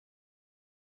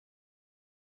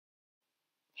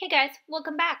Hey guys,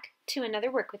 welcome back to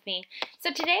another work with me.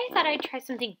 So today I thought I'd try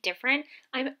something different.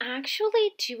 I'm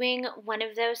actually doing one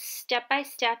of those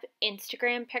step-by-step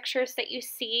Instagram pictures that you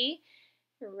see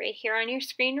right here on your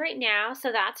screen right now.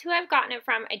 So that's who I've gotten it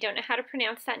from. I don't know how to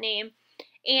pronounce that name.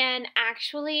 And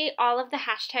actually all of the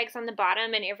hashtags on the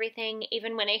bottom and everything,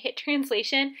 even when I hit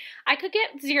translation, I could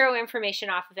get zero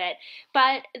information off of it.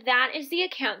 But that is the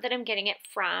account that I'm getting it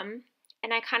from.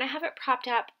 And I kind of have it propped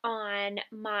up on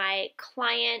my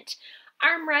client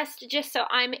armrest just so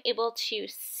I'm able to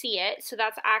see it. So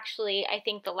that's actually, I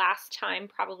think, the last time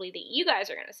probably that you guys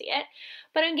are going to see it.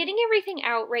 But I'm getting everything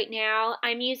out right now.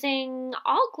 I'm using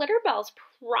all Glitterbels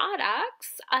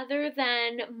products other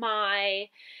than my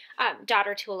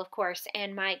daughter tool, of course,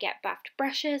 and my Get Buffed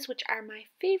brushes, which are my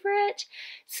favorite.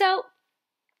 So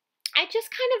I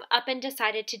just kind of up and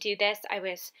decided to do this. I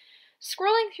was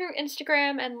scrolling through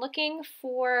Instagram and looking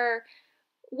for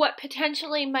what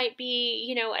potentially might be,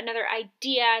 you know, another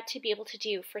idea to be able to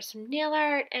do for some nail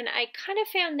art, and I kind of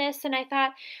found this and I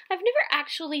thought, I've never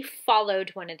actually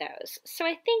followed one of those, so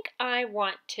I think I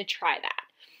want to try that.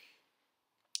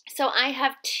 So I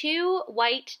have two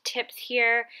white tips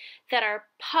here that are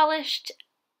polished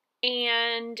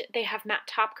and they have matte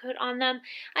top coat on them.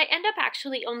 I end up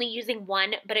actually only using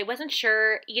one, but I wasn't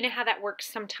sure. You know how that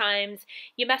works sometimes.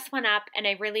 You mess one up, and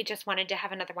I really just wanted to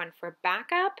have another one for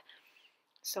backup.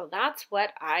 So that's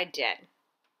what I did.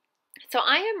 So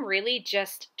I am really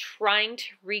just trying to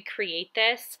recreate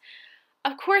this.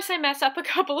 Of course I mess up a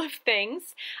couple of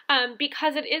things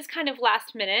because it is kind of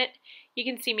last minute. You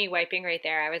can see me wiping right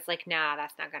there. I was like, nah,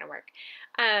 that's not gonna work.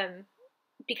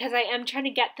 Because I am trying to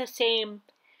get the same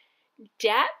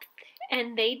depth,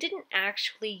 and they didn't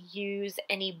actually use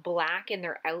any black in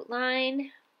their outline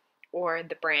or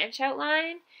the branch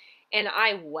outline, and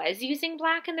I was using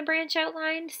black in the branch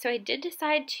outline, so I did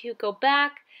decide to go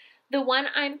back. The one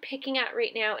I'm picking at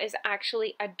right now is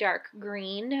actually a dark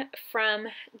green from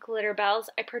Glitterbels.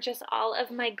 I purchased all of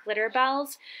my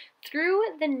Glitterbels through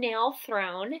the Nail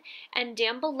Throne, and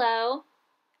down below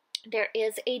there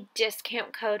is a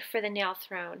discount code for the Nail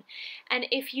Throne. And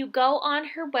if you go on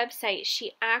her website,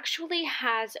 she actually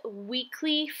has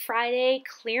weekly Friday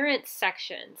clearance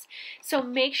sections. So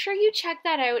make sure you check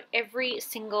that out every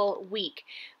single week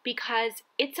because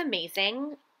it's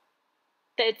amazing.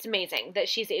 It's amazing that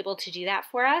she's able to do that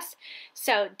for us.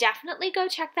 So definitely go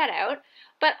check that out.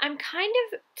 But I'm kind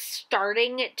of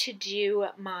starting to do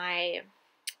my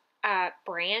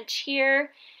branch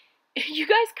here. You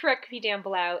guys correct me down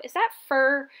below. Is that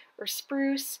fir or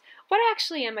spruce? What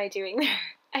actually am I doing there?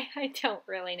 I don't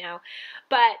really know.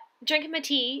 But drinking my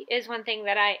tea is one thing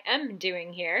that I am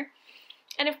doing here.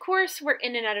 And of course, we're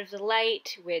in and out of the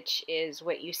light, which is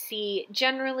what you see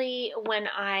generally when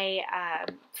I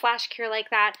flash cure like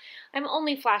that. I'm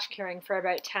only flash curing for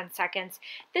about 10 seconds.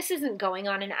 This isn't going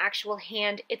on an actual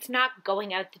hand. It's not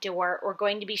going out the door or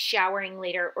going to be showering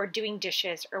later or doing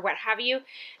dishes or what have you.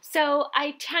 So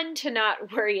I tend to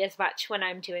not worry as much when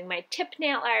I'm doing my tip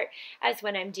nail art as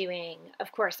when I'm doing,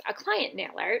 of course, a client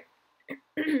nail art.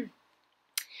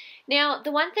 Now,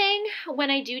 the one thing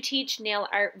when I do teach nail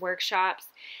art workshops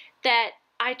that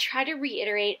I try to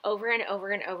reiterate over and over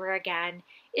and over again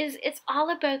is it's all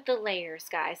about the layers,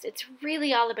 guys. It's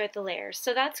really all about the layers.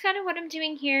 So that's kind of what I'm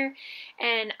doing here.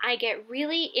 And I get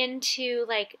really into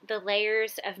like the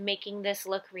layers of making this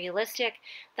look realistic,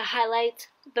 the highlights,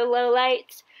 the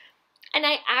lowlights. And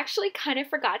I actually kind of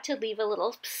forgot to leave a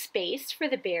little space for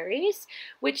the berries,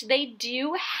 which they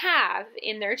do have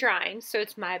in their drawings, so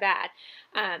it's my bad.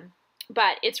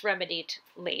 But it's remedied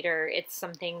later. It's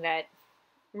something that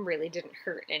really didn't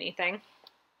hurt anything.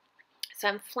 So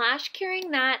I'm flash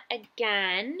curing that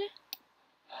again.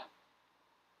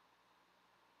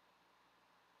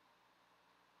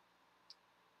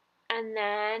 And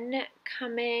then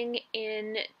coming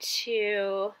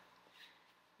into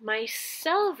my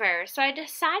silver. So I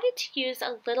decided to use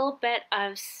a little bit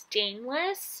of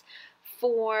stainless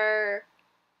for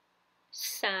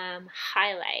some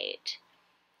highlight.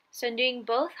 So I'm doing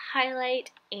both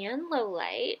highlight and low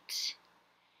light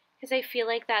because I feel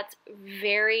like that's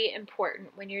very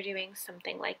important when you're doing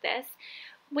something like this.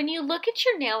 When you look at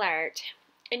your nail art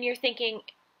and you're thinking,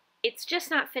 it's just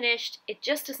not finished, it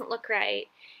just doesn't look right,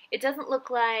 it doesn't look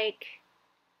like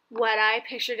what I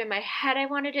pictured in my head I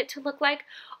wanted it to look like,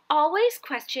 always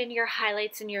question your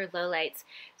highlights and your lowlights.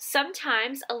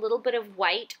 Sometimes a little bit of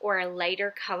white or a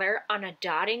lighter color on a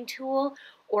dotting tool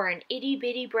or an itty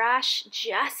bitty brush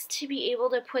just to be able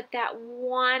to put that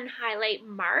one highlight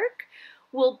mark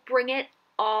will bring it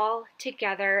all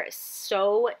together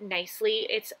so nicely.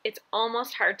 It's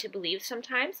almost hard to believe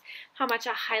sometimes how much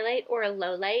a highlight or a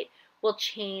low light will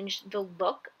change the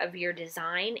look of your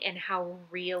design and how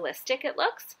realistic it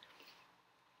looks.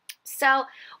 So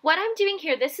what I'm doing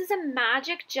here, this is a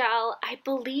magic gel. I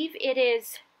believe it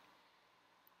is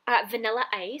vanilla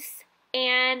ice,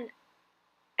 and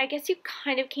I guess you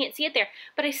kind of can't see it there,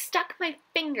 but I stuck my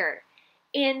finger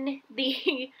in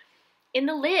the in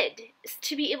the lid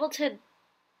to be able to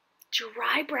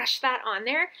dry brush that on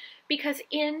there, because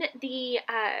in the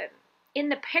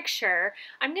picture,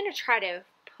 I'm gonna try to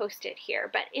post it here,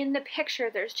 but in the picture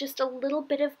there's just a little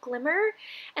bit of glimmer,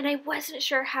 and I wasn't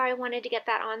sure how I wanted to get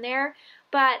that on there,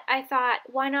 but I thought,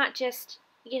 why not just,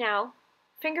 you know,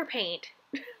 finger paint?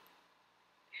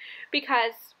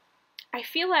 Because I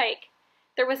feel like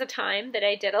there was a time that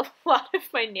I did a lot of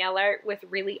my nail art with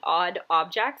really odd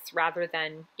objects rather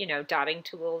than, you know, dotting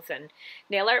tools and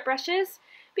nail art brushes,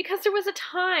 because there was a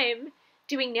time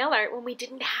doing nail art when we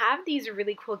didn't have these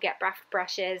really cool Get Buff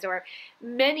brushes or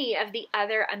many of the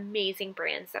other amazing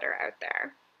brands that are out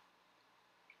there.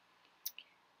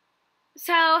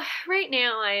 So right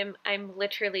now I'm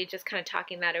literally just kind of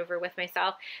talking that over with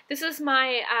myself. This is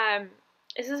my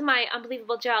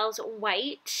Unbelievable Gels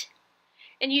white,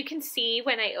 and you can see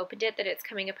when I opened it that it's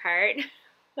coming apart.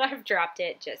 I've dropped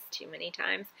it just too many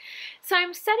times. So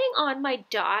I'm setting on my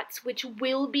dots, which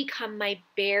will become my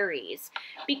berries.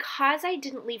 Because I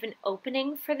didn't leave an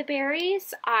opening for the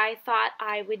berries, I thought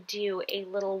I would do a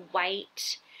little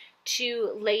white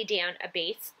to lay down a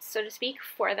base, so to speak,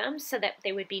 for them, so that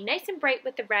they would be nice and bright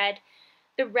with the red.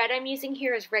 The red I'm using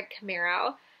here is Red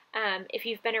Camaro. If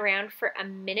you've been around for a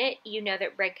minute, you know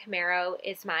that Red Camaro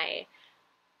is my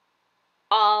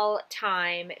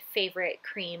all-time favorite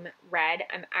cream red.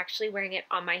 I'm actually wearing it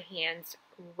on my hands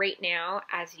right now,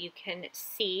 as you can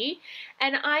see,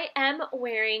 and I am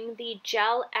wearing the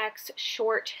Gel X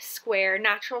short square,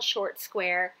 natural short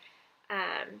square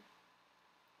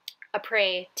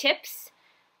après tips.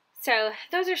 So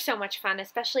those are so much fun,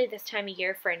 especially this time of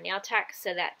year for a nail tech,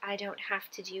 so that I don't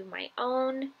have to do my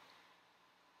own.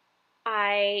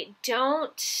 I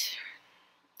don't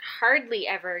hardly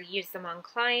ever use them on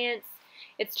clients.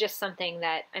 It's just something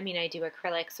that, I mean, I do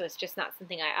acrylic, so it's just not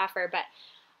something I offer, but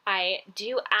I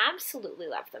do absolutely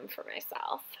love them for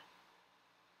myself.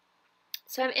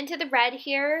 So I'm into the red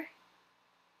here,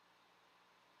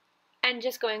 and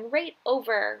just going right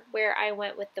over where I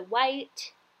went with the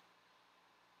white.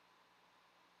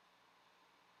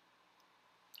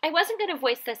 I wasn't going to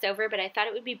voice this over, but I thought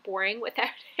it would be boring without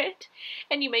it,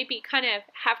 and you might be kind of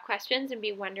have questions and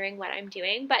be wondering what I'm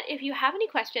doing. But if you have any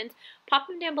questions, pop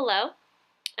them down below,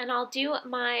 and I'll do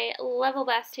my level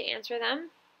best to answer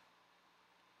them.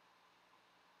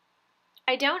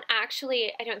 I don't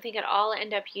think at all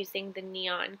end up using the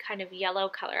neon kind of yellow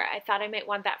color. I thought I might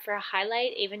want that for a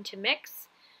highlight, even to mix,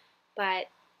 but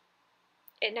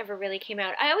it never really came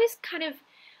out. I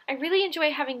really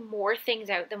enjoy having more things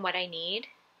out than what I need,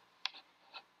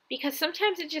 because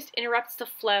sometimes it just interrupts the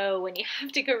flow when you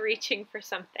have to go reaching for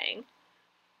something.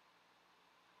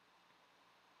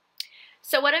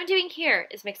 So what I'm doing here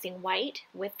is mixing white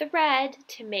with the red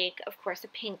to make, of course, a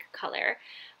pink color.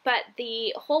 But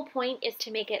the whole point is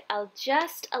to make it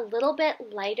just a little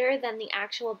bit lighter than the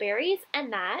actual berries,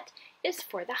 and that is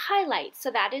for the highlight. So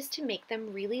that is to make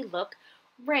them really look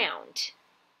round.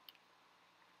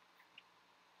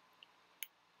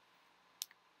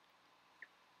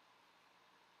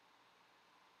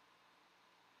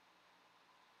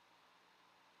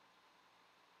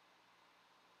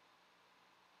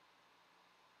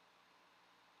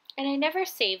 And I never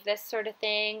save this sort of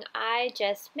thing. I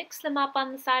just mix them up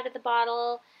on the side of the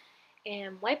bottle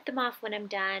and wipe them off when I'm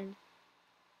done.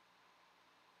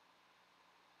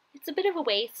 It's a bit of a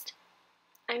waste,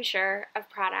 I'm sure, of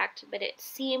product, but it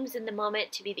seems in the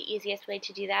moment to be the easiest way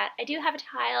to do that. I do have a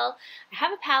tile, I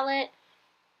have a palette,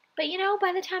 but you know,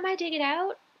 by the time I dig it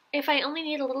out, if I only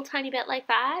need a little tiny bit like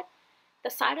that,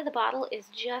 the side of the bottle is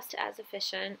just as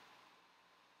efficient.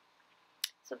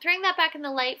 So throwing that back in the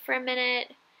light for a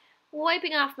minute,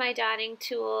 wiping off my dotting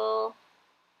tool,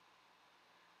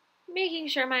 making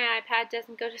sure my iPad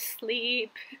doesn't go to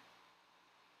sleep.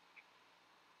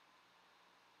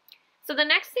 So the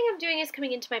next thing I'm doing is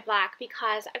coming into my black,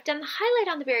 because I've done the highlight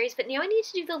on the berries, but now I need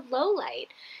to do the low light.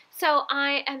 So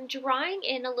I am drawing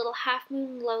in a little half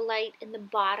moon low light in the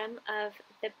bottom of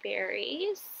the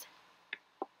berries.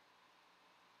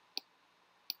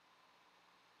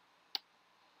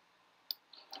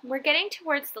 We're getting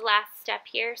towards the last step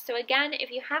here, so again,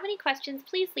 if you have any questions,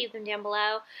 please leave them down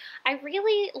below. I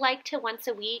really like to once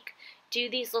a week do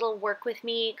these little work with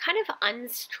me, kind of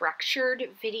unstructured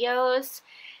videos.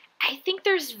 I think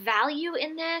there's value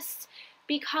in this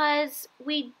because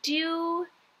we do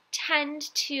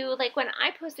tend to, like when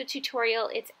I post a tutorial,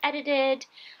 it's edited,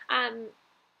 and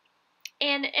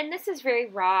this is very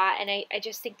raw, and I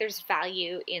just think there's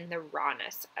value in the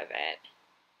rawness of it.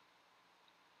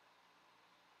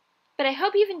 But I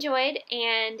hope you've enjoyed,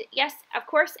 and yes, of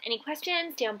course, any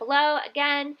questions down below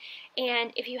again,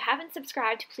 and if you haven't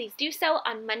subscribed, please do so.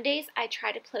 On Mondays, I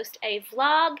try to post a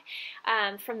vlog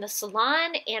from the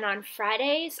salon, and on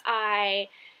Fridays, I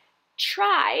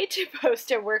try to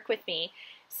post a work with me.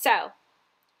 So,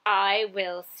 I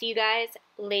will see you guys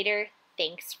later.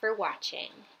 Thanks for watching.